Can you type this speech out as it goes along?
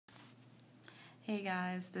Hey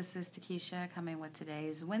guys, this is TaKesha coming with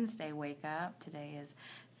today's Wednesday Wake Up. Today is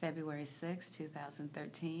February 6,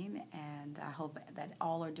 2013, and I hope that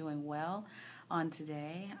all are doing well on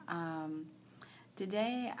today.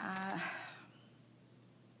 Today,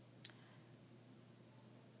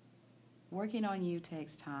 working on you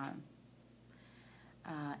takes time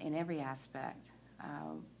in every aspect.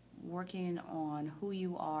 Working on who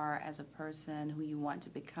you are as a person, who you want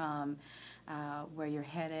to become, where you're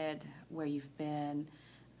headed, where you've been,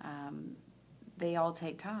 they all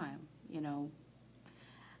take time. You know,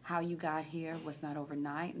 how you got here was not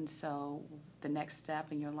overnight, and so the next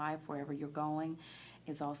step in your life, wherever you're going,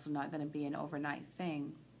 is also not going to be an overnight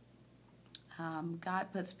thing.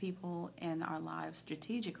 God puts people in our lives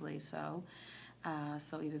strategically, so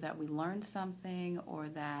either that we learn something or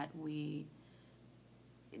that we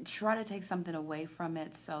try to take something away from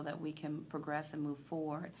it so that we can progress and move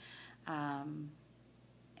forward. And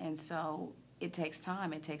so it takes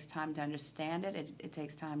time. It takes time to understand it. It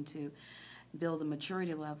takes time to build a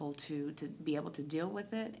maturity level to be able to deal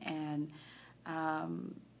with it. And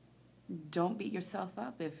don't beat yourself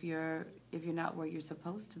up if you're not where you're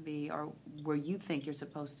supposed to be or where you think you're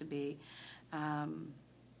supposed to be. By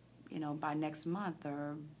next month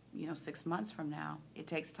or 6 months from now. It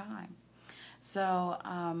takes time. So,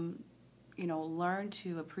 learn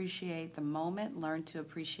to appreciate the moment, learn to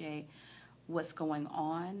appreciate what's going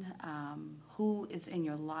on, who is in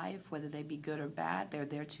your life, whether they be good or bad. They're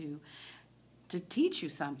there to teach you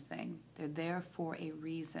something. They're there for a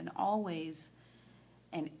reason. Always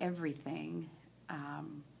and everything,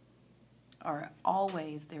 or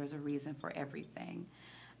always there is a reason for everything.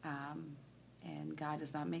 And God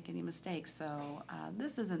does not make any mistakes. So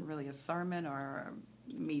this isn't really a sermon or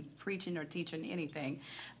me preaching or teaching anything,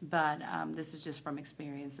 but this is just from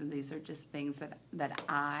experience, and these are just things that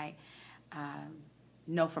I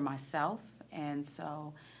know for myself. And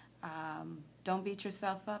so don't beat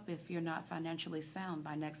yourself up if you're not financially sound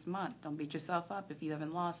by next month. Don't beat yourself up if you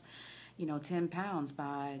haven't lost 10 pounds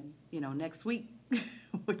by next week,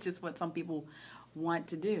 which is what some people want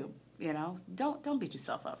to do. Don't beat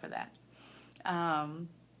yourself up for that.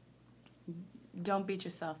 Don't beat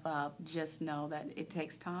yourself up. Just know that it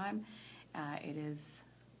takes time. It is,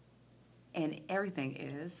 and everything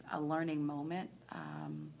is, a learning moment.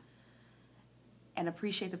 And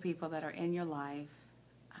appreciate the people that are in your life,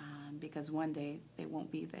 because one day they won't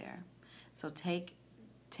be there. So take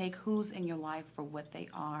who's in your life for what they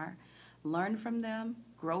are. Learn from them,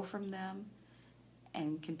 grow from them,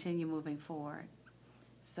 and continue moving forward.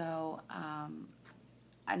 So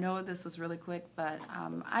I know this was really quick, but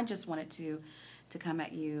I just wanted to come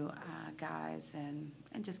at you guys and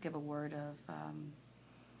just give a word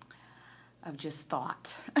of just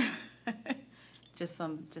thought, just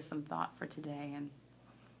some thought for today, and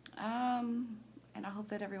I hope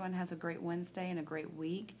that everyone has a great Wednesday and a great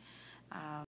week.